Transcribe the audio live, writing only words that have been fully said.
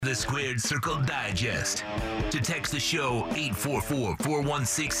the Squared Circle Digest. To text the show,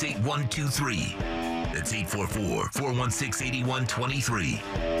 844-416-8123. That's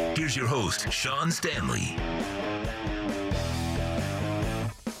 844-416-8123. Here's your host, Sean Stanley.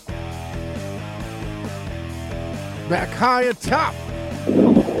 Back high atop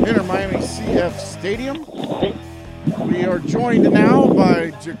Inter Miami CF Stadium. We are joined now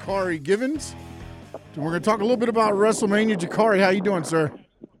by Jaccare Givens. We're going to talk a little bit about WrestleMania. Jaccare, how you doing, sir?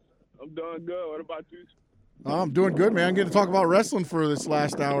 I'm doing good. What about you? I'm doing good, man. I'm going to talk about wrestling for this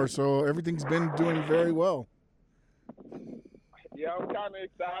last hour, so everything's been doing very well. Yeah, I'm kind of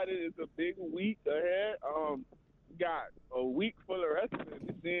excited. It's a big week ahead. We got a week full of wrestling.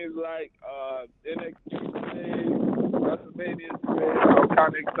 It seems like NXT today, WrestleMania today. I'm kind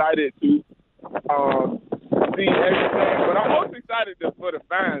of excited to see everything, but I'm most excited for the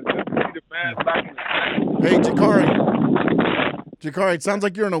fans. Just to see the fans back in the fans. Hey, Jaccare, it sounds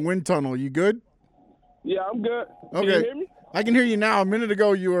like you're in a wind tunnel. You good? Yeah, I'm good. Okay. Can you hear me? I can hear you now. A minute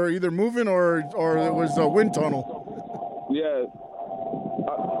ago, you were either moving or it was a wind tunnel. Yeah.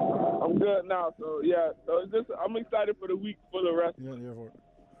 I'm good now. So, yeah. So, it's just I'm excited for the week full of wrestling. Yeah, for it.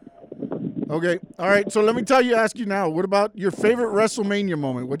 Okay. All right. So, let me ask you now, what about your favorite WrestleMania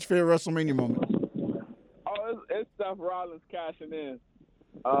moment? What's your favorite WrestleMania moment? Oh, it's Seth Rollins cashing in.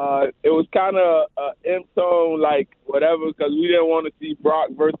 It was kind of M-tone, like, whatever, because we didn't want to see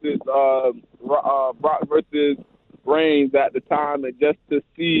Brock versus Reigns at the time, and just to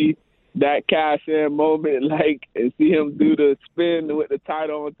see that cash-in moment, like, and see him do the spin with the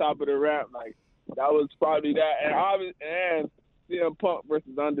title on top of the ramp, like, that was probably that. And CM Punk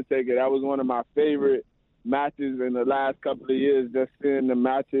versus Undertaker, that was one of my favorite matches in the last couple of years, just seeing the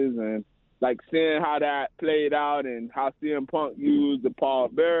matches and like seeing how that played out and how CM Punk used the Paul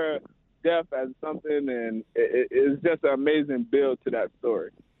Bearer death as something, and it's just an amazing build to that story.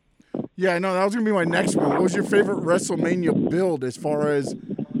 Yeah, I know. That was going to be my next one. What was your favorite WrestleMania build as far as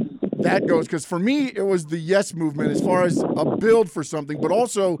that goes? Because for me, it was the Yes Movement as far as a build for something. But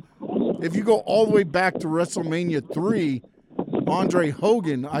also, if you go all the way back to WrestleMania 3, Andre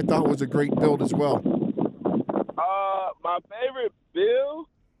Hogan, I thought was a great build as well. My favorite build?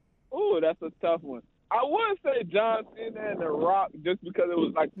 Ooh, that's a tough one. I would say John Cena and The Rock just because it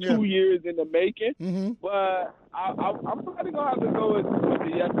was like 2 years in the making. Mm-hmm. But I'm probably going to have to go with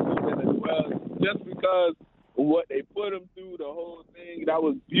the Yes Movement as well, just because what they put him through, the whole thing, that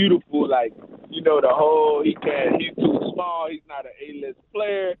was beautiful. Like, you know, he's too small. He's not an A-list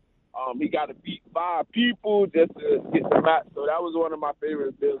player. He got to beat 5 people just to get the match. So that was one of my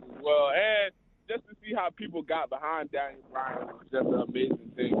favorite builds as well. And just to see how people got behind Daniel Bryan was just an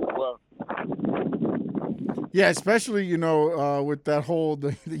amazing thing as well. Yeah, especially, you know, with that whole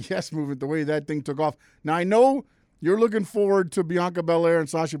the Yes Movement, the way that thing took off. Now, I know you're looking forward to Bianca Belair and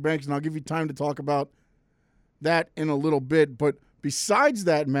Sasha Banks, and I'll give you time to talk about that in a little bit. But besides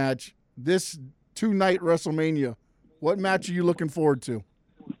that match, this 2-night WrestleMania, what match are you looking forward to?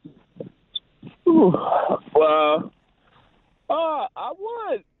 Well,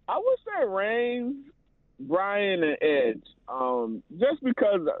 I would say Reigns, Bryan, and Edge. Just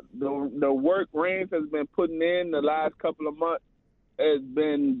because the work Reigns has been putting in the last couple of months has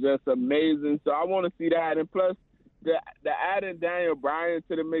been just amazing. So I want to see that. And plus, the adding Daniel Bryan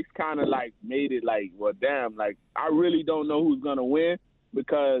to the mix kind of like made it like, well, damn, like I really don't know who's going to win,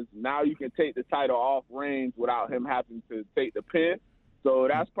 because now you can take the title off Reigns without him having to take the pin. So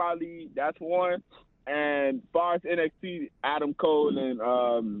that's one. And as far as NXT, Adam Cole and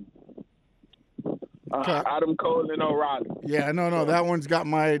O'Reilly. Yeah, no, that one's got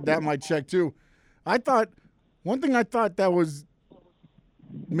my check too. One thing I thought that was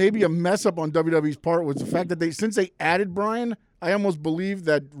maybe a mess up on WWE's part was the fact that since they added Bryan, I almost believe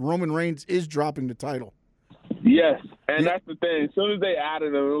that Roman Reigns is dropping the title. Yes, and that's the thing. As soon as they added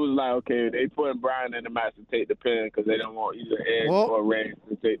him, it was like, okay, they putting Bryan in the match to take the pin because they don't want either Edge or Reigns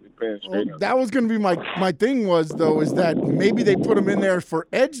to take the pin straight up. That was going to be my thing is that maybe they put him in there for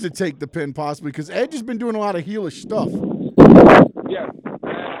Edge to take the pin possibly, because Edge has been doing a lot of heelish stuff. Yes.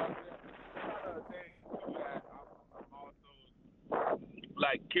 I'm also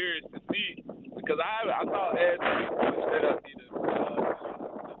like curious to see, because I thought Edge would set up the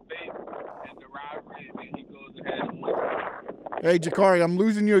face and the rivalry, and then he goes ahead and wins. Hey, Jaccare, I'm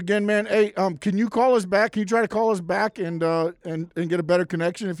losing you again, man. Hey, can you call us back? Can you try to call us back and get a better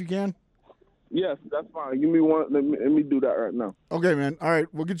connection if you can? Yes, that's fine. Give me one. Let me do that right now. Okay, man. All right,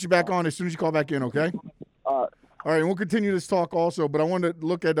 we'll get you back on as soon as you call back in. Okay. All right. All right, and we'll continue this talk also, but I wanted to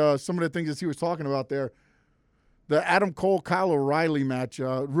look at some of the things that he was talking about there. The Adam Cole-Kyle O'Reilly match,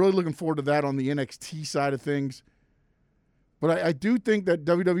 really looking forward to that on the NXT side of things. But I do think that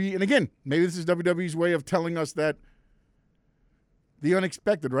WWE, and again, maybe this is WWE's way of telling us that the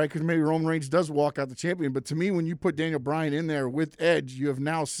unexpected, right? Because maybe Roman Reigns does walk out the champion. But to me, when you put Daniel Bryan in there with Edge, you have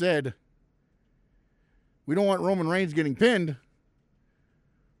now said, we don't want Roman Reigns getting pinned,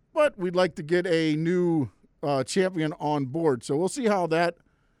 but we'd like to get a new champion on board. So we'll see how that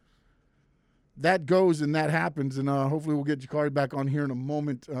goes and that happens. And hopefully we'll get Jaccare back on here in a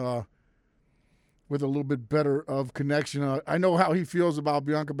moment with a little bit better of connection. I know how he feels about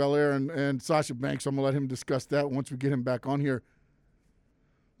Bianca Belair and Sasha Banks, so I'm going to let him discuss that once we get him back on here.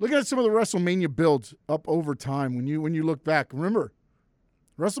 Looking at some of the WrestleMania builds up over time, when you look back, remember,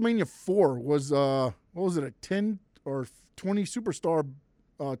 WrestleMania 4 was, what was it, a 10 or 20 superstar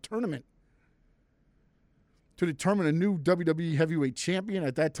tournament to determine a new WWE heavyweight champion.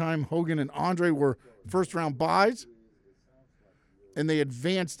 At that time, Hogan and Andre were first-round buys, and they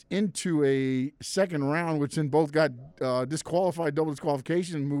advanced into a second round, which then both got disqualified, double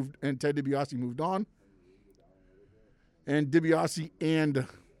disqualification, and Ted DiBiase moved on. And DiBiase and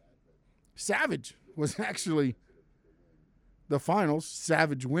Savage was actually the finals.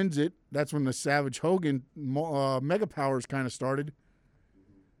 Savage wins it. That's when the Savage-Hogan Mega Powers kind of started.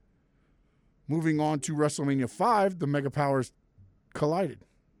 Moving on to WrestleMania 5, the Mega Powers collided.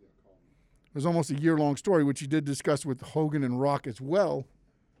 It was almost a year-long story, which you did discuss with Hogan and Rock as well.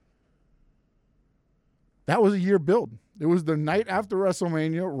 That was a year build. It was the night after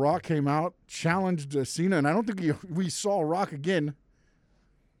WrestleMania. Rock came out, challenged Cena, and I don't think we saw Rock again,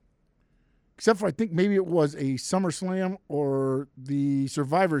 except for I think maybe it was a SummerSlam or the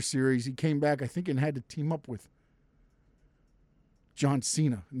Survivor Series. He came back, I think, and had to team up with John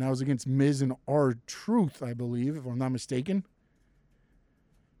Cena. And that was against Miz and R-Truth, I believe, if I'm not mistaken.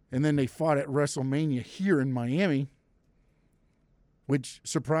 And then they fought at WrestleMania here in Miami, which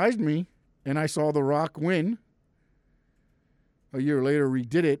surprised me. And I saw The Rock win. A year later,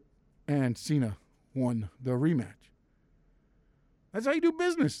 redid it, and Cena won the rematch. That's how you do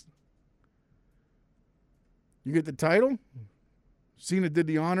business. You get the title. Cena did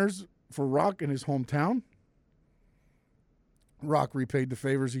the honors for Rock in his hometown. Rock repaid the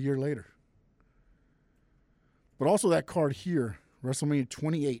favors a year later. But also that card here, WrestleMania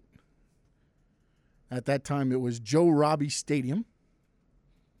 28. At that time, it was Joe Robbie Stadium.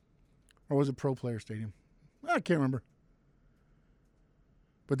 Or was it Pro Player Stadium? I can't remember.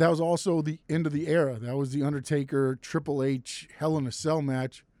 But that was also the end of the era. That was the Undertaker, Triple H, Hell in a Cell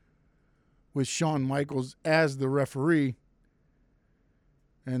match with Shawn Michaels as the referee.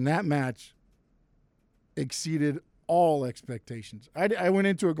 And that match exceeded all expectations. I went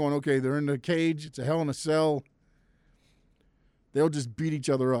into it going, okay, they're in the cage. It's a Hell in a Cell. They'll just beat each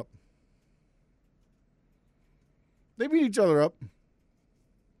other up. They beat each other up.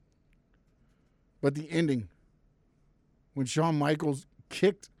 But the ending, when Shawn Michaels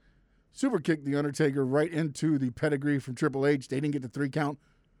super kicked the Undertaker right into the pedigree from Triple H, they didn't get the 3 count.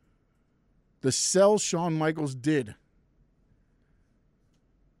 The sell Shawn Michaels did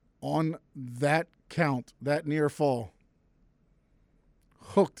on that count, that near fall,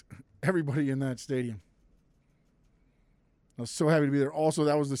 hooked everybody in that stadium. I was so happy to be there. Also,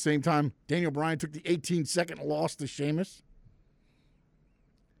 that was the same time Daniel Bryan took the 18-second loss to Sheamus.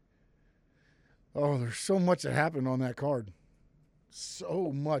 Oh, there's so much that happened on that card.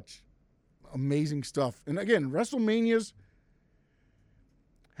 So much amazing stuff. And again, WrestleManias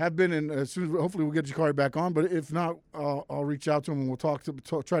have been in, as soon as hopefully we'll get Jaccare back on, but if not, I'll reach out to him and we'll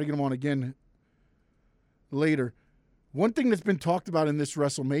try to get him on again later. One thing that's been talked about in this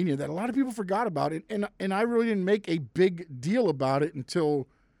WrestleMania that a lot of people forgot about it, and I really didn't make a big deal about it until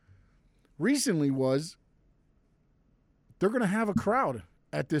recently, was they're going to have a crowd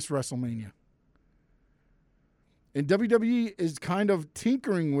at this WrestleMania. And WWE is kind of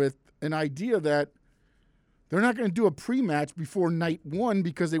tinkering with an idea that they're not going to do a pre-match before night 1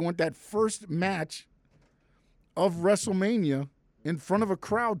 because they want that first match of WrestleMania in front of a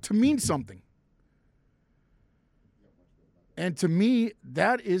crowd to mean something. And to me,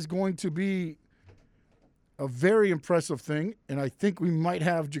 that is going to be a very impressive thing. And I think we might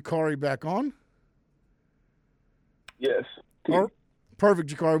have Jaccare back on. Yes. Perfect,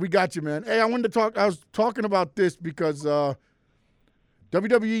 Jaccare. We got you, man. Hey, I wanted to talk. I was talking about this because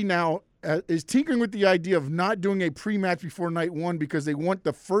WWE now is tinkering with the idea of not doing a pre-match before night 1 because they want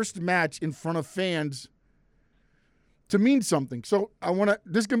the first match in front of fans to mean something. So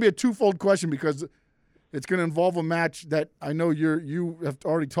this is going to be a twofold question because it's going to involve a match that I know you have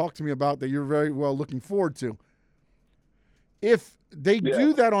already talked to me about that you're very well looking forward to. If they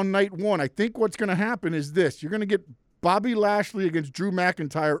do that on night 1, I think what's going to happen is this. You're going to get Bobby Lashley against Drew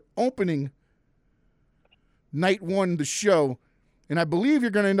McIntyre opening night one, the show. And I believe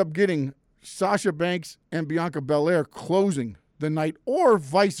you're going to end up getting Sasha Banks and Bianca Belair closing the night, or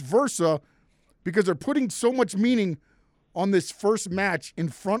vice versa, because they're putting so much meaning on this first match in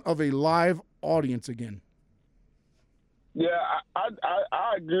front of a live audience again. Yeah,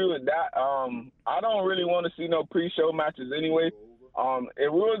 I agree with that. I don't really want to see no pre-show matches anyway.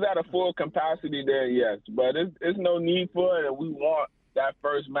 If we was at a full capacity there, yes, but it's no need for it, and we want that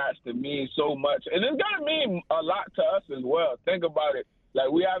first match to mean so much. And it's going to mean a lot to us as well. Think about it.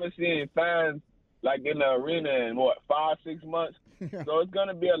 Like, we haven't seen fans, like, in the arena in, 5-6 months? Yeah. So it's going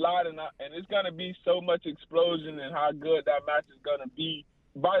to be a lot, and it's going to be so much explosion and how good that match is going to be.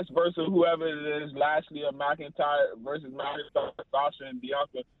 Vice versa, whoever it is, Lashley or McIntyre versus McIntyre, Sasha and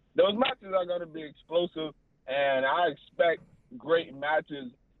Bianca, those matches are going to be explosive, and I expect great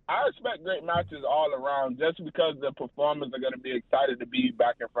matches. I expect great matches all around just because the performers are going to be excited to be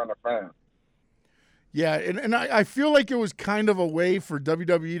back in front of fans. Yeah, and I feel like it was kind of a way for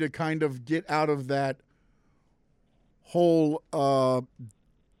WWE to kind of get out of that whole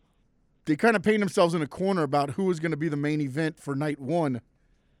they kind of paint themselves in a corner about who was going to be the main event for night one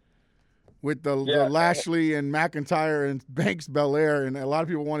with the Lashley and McIntyre and Banks Belair, and a lot of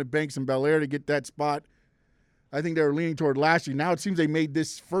people wanted Banks and Belair to get that spot. I think they were leaning toward Lashley. Now it seems they made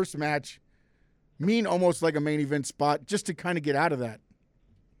this first match mean almost like a main event spot just to kind of get out of that.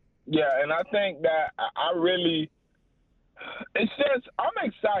 Yeah, and I think that it's just, I'm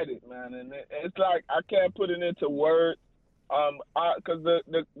excited, man, and it's like I can't put it into words because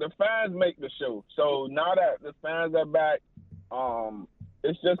the fans make the show. So now that the fans are back,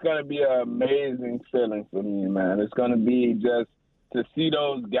 it's just going to be an amazing feeling for me, man. It's going to be just to see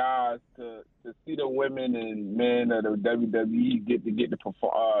those guys, to see the women and men of the WWE get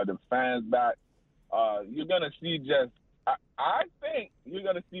the fans back. You're going to see I think you're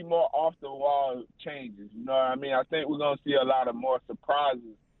going to see more off-the-wall changes. You know what I mean? I think we're going to see a lot of more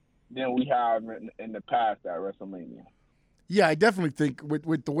surprises than we have in the past at WrestleMania. Yeah, I definitely think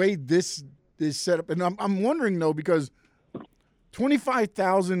with the way this is set up, and I'm wondering, though, because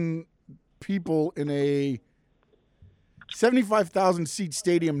 25,000 people in a 75,000 seat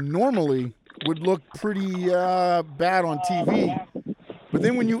stadium normally would look pretty bad on TV. But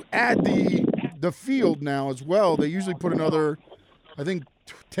then when you add the field now as well, they usually put another, I think,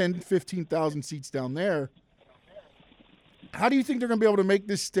 10, 15,000 seats down there. How do you think they're going to be able to make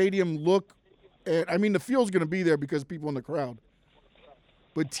this stadium look? I mean, the field's going to be there because people in the crowd.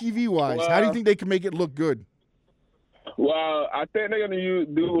 But TV-wise, how do you think they can make it look good? Well, I think they're going to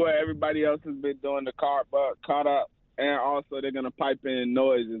do what everybody else has been doing, the caught up, and also they're going to pipe in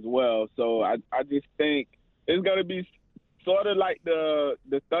noise as well. So I just think it's going to be sort of like the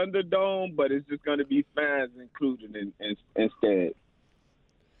Thunderdome, but it's just going to be fans included instead.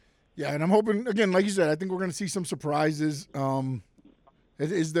 Yeah, and I'm hoping, again, like you said, I think we're going to see some surprises.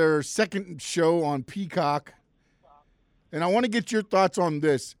 Is their second show on Peacock? And I want to get your thoughts on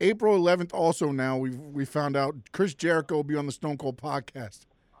this. April 11th also now, we found out Chris Jericho will be on the Stone Cold podcast.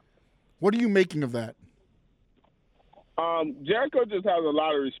 What are you making of that? Jericho just has a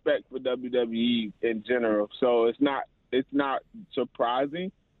lot of respect for WWE in general, so it's not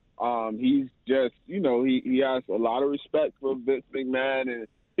surprising. He's just, he has a lot of respect for Vince McMahon, and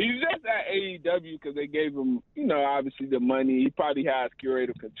he's just at AEW because they gave him, obviously the money. He probably has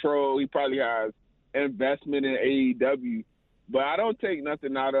curator control. He probably has investment in AEW. But I don't take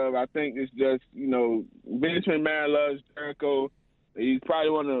nothing out of it. I think it's just, Vince McMahon loves Jericho. He's probably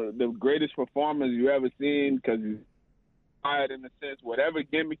one of the greatest performers you've ever seen because he's fired in a sense. Whatever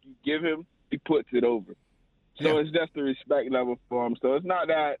gimmick you give him, he puts it over. So It's just the respect level for him. So it's not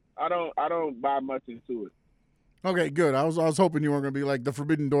that I don't buy much into it. Okay, good. I was hoping you weren't going to be like the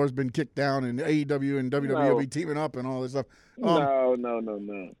Forbidden Door's been kicked down and AEW and WWE will be teaming up and all this stuff. No.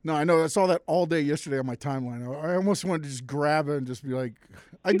 No, I know. I saw that all day yesterday on my timeline. I almost wanted to just grab it and just be like,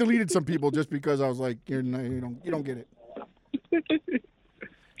 I deleted some people just because I was like, you don't get it.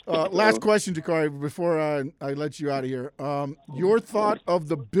 Last question, Jaccare, before I let you out of here. Your thought of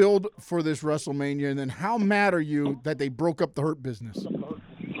the build for this WrestleMania, and then how mad are you that they broke up the Hurt Business?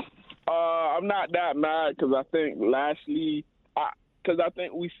 I'm not that mad because I think Lashley because I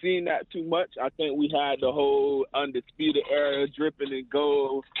think we've seen that too much. I think we had the whole Undisputed Era dripping in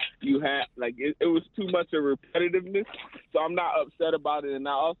gold. You had, it was too much of repetitiveness. So I'm not upset about it. And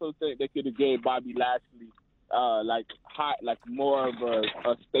I also think they could have gave Bobby Lashley, more of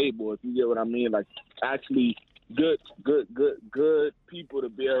a stable, if you get what I mean. Like, actually good people to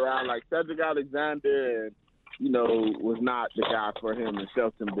be around. Like Cedric Alexander and, was not the guy for him and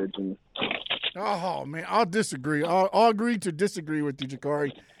Shelton Benjamin. Oh, man, I'll disagree. I'll agree to disagree with you,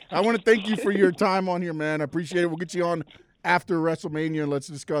 Jaccare. I want to thank you for your time on here, man. I appreciate it. We'll get you on after WrestleMania, and let's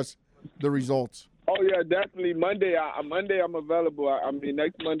discuss the results. Oh, yeah, definitely. Monday I'm available. I mean,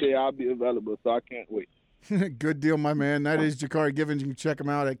 next Monday I'll be available, so I can't wait. Good deal, my man. That is Jaccare Givens. You can check him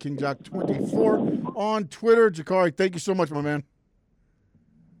out at KingJock24 on Twitter. Jaccare, thank you so much, my man.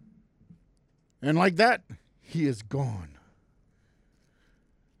 And like that, he is gone.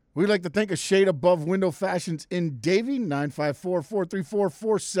 We'd like to thank A Shade Above Window Fashions in Davie,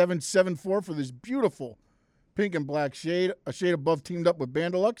 954-434-4774 for this beautiful pink and black shade. A Shade Above teamed up with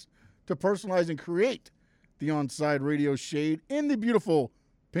Bandalux to personalize and create the Onside Radio shade in the beautiful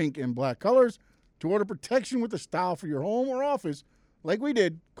pink and black colors. To order protection with the style for your home or office, like we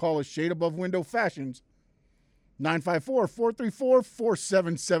did, call A Shade Above Window Fashions,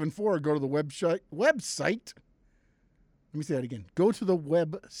 954-434-4774, or go to the website. Let me say that again. Go to the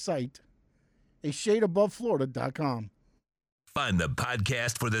website, ashadeaboveflorida.com. Find the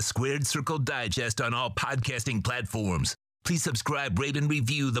podcast for the Squared Circle Digest on all podcasting platforms. Please subscribe, rate, and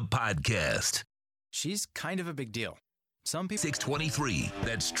review the podcast. She's kind of a big deal. Some people... 623.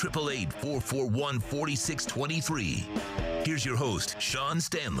 That's 888-441-4623. Here's your host, Sean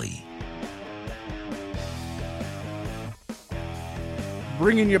Stanley.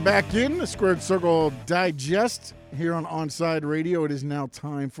 Bringing you back in, the Squared Circle Digest here on Onside Radio. It is now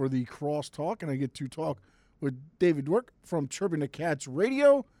time for the crosstalk, and I get to talk with David Dwork from Chirping the Cats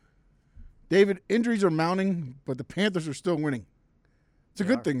Radio. David, injuries are mounting, but the Panthers are still winning. It's a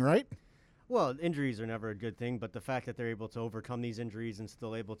good thing, right? Well, injuries are never a good thing, but the fact that they're able to overcome these injuries and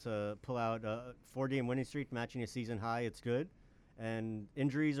still able to pull out a 4-game winning streak, matching a season high, it's good. And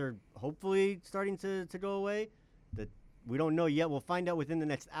injuries are hopefully starting to go away. We don't know yet. We'll find out within the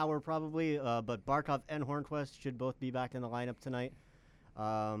next hour probably, but Barkov and Hornquist should both be back in the lineup tonight.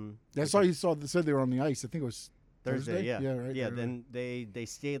 That's all you saw. They said they were on the ice. I think it was Thursday. Yeah, right. Yeah, right, then they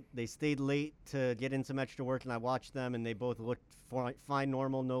stayed late to get in some extra work, and I watched them, and they both looked fine,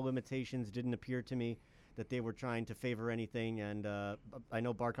 normal, no limitations. Didn't appear to me that they were trying to favor anything. And I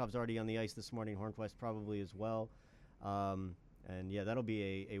know Barkov's already on the ice this morning. Hornquist probably as well. And yeah, that'll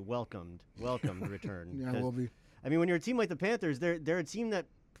be a welcomed return. Yeah, it will be. I mean, when you're a team like the Panthers, they're a team that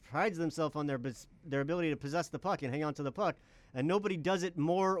prides themselves on their ability to possess the puck and hang on to the puck, and nobody does it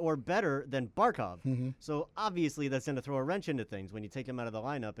more or better than Barkov. Mm-hmm. So obviously that's going to throw a wrench into things when you take him out of the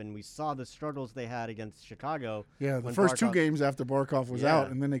lineup, and we saw the struggles they had against Chicago. Yeah, the first two games after Barkov was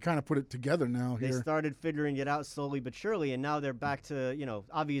out, and then they kind of put it together now. They started figuring it out slowly but surely, and now they're back to,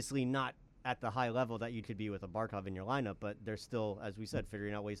 obviously not at the high level that you could be with a Barkov in your lineup, but they're still, as we said,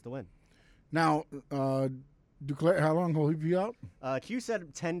 figuring out ways to win. Now, Duclair, how long will he be out? Q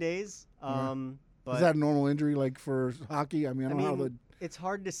said 10 days. But is that a normal injury like for hockey? I mean, I don't know how it's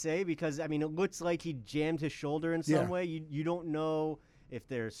hard to say because, it looks like he jammed his shoulder in some way. You don't know if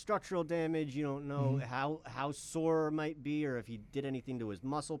there's structural damage. You don't know how sore it might be or if he did anything to his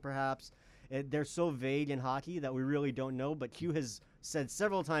muscle perhaps. They're so vague in hockey that we really don't know. But Q has said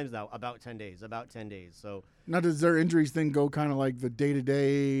several times now about 10 days. So now, does their injuries thing go kind of like the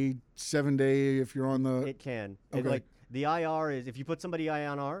day-to-day, 7-day if you're on the... It can. Okay. The IR is, if you put somebody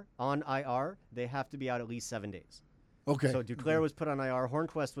on IR, they have to be out at least 7 days. Okay. So Duclair was put on IR.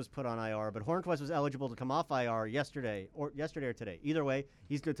 Hornquist was put on IR, but Hornquist was eligible to come off IR yesterday or today. Either way,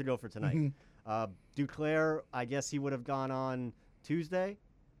 he's good to go for tonight. Mm-hmm. Duclair, I guess he would have gone on Tuesday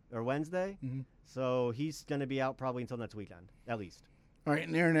or Wednesday. Mm-hmm. So he's going to be out probably until next weekend, at least. All right,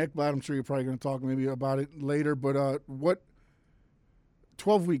 and Aaron Ekblad, I'm sure you're probably going to talk maybe about it later, but what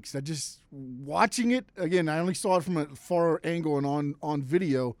 12 weeks, I just watching it, again, I only saw it from a far angle and on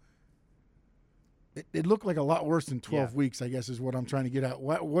video. It looked like a lot worse than 12 weeks, I guess is what I'm trying to get at.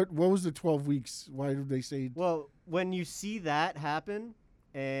 What was the 12 weeks? Why did they say? Well, when you see that happen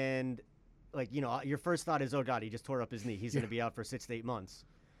and, your first thought is, oh, God, he just tore up his knee. He's going to be out for 6 to 8 months.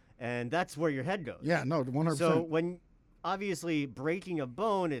 And that's where your head goes. Yeah, no, 100%. So when obviously breaking a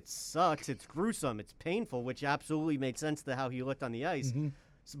bone, it sucks. It's gruesome. It's painful, which absolutely made sense to how he looked on the ice. Mm-hmm.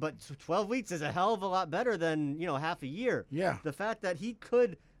 So, but 12 weeks is a hell of a lot better than, half a year. Yeah. The fact that he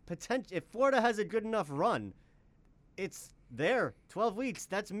could potentially, if Florida has a good enough run, it's there. 12 weeks,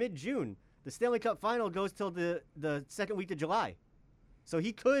 that's mid-June. The Stanley Cup final goes till the second week of July. So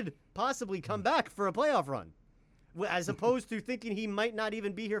he could possibly come back for a playoff run, as opposed to thinking he might not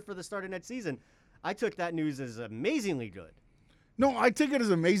even be here for the start of next season. I took that news as amazingly good. No, I take it as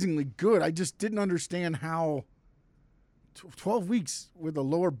amazingly good. I just didn't understand how 12 weeks with a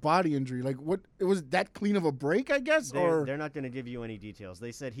lower body injury. Like, what? It was that clean of a break, I guess? They're not going to give you any details.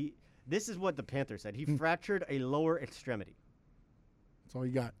 They said this is what the Panthers said. He fractured a lower extremity. That's all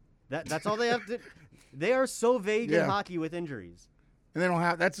you got. That's all they have to. They are so vague in hockey with injuries. And they don't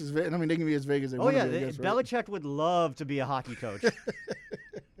have that's as. I mean, they can be as vague as they Oh want yeah, to be. I guess, right? Belichick would love to be a hockey coach.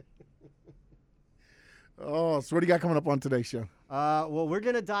 Oh, so what do you got coming up on today's show? Well, we're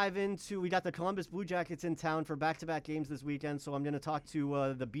going to dive into, we got the Columbus Blue Jackets in town for back-to-back games this weekend, so I'm going to talk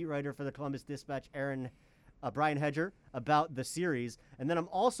to the beat writer for the Columbus Dispatch, Brian Hedger, about the series. And then I'm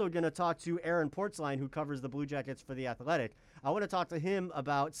also going to talk to Aaron Portzline, who covers the Blue Jackets for The Athletic. I want to talk to him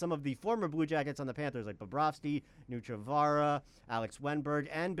about some of the former Blue Jackets on the Panthers, like Bobrovsky, Nuchavara, Alex Wenberg,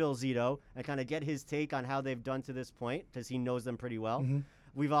 and Bill Zito, and kind of get his take on how they've done to this point, because he knows them pretty well. Mm-hmm.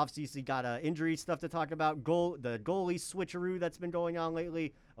 We've obviously got injury stuff to talk about, the goalie switcheroo that's been going on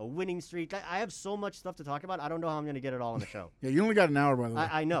lately, a winning streak. I have so much stuff to talk about. I don't know how I'm going to get it all on the show. Yeah, you only got an hour, by the way.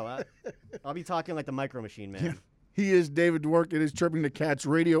 I know. I'll be talking like the Micro Machine, man. Yeah. He is David Dwork. It is Chirping the Cats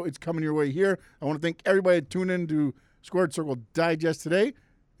Radio. It's coming your way here. I want to thank everybody that tuned in to Squared Circle Digest today,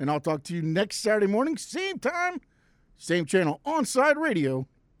 and I'll talk to you next Saturday morning, same time, same channel,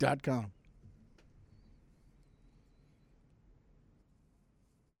 OnSideRadio.com.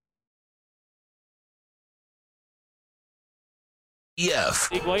 EF.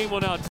 Higuain will now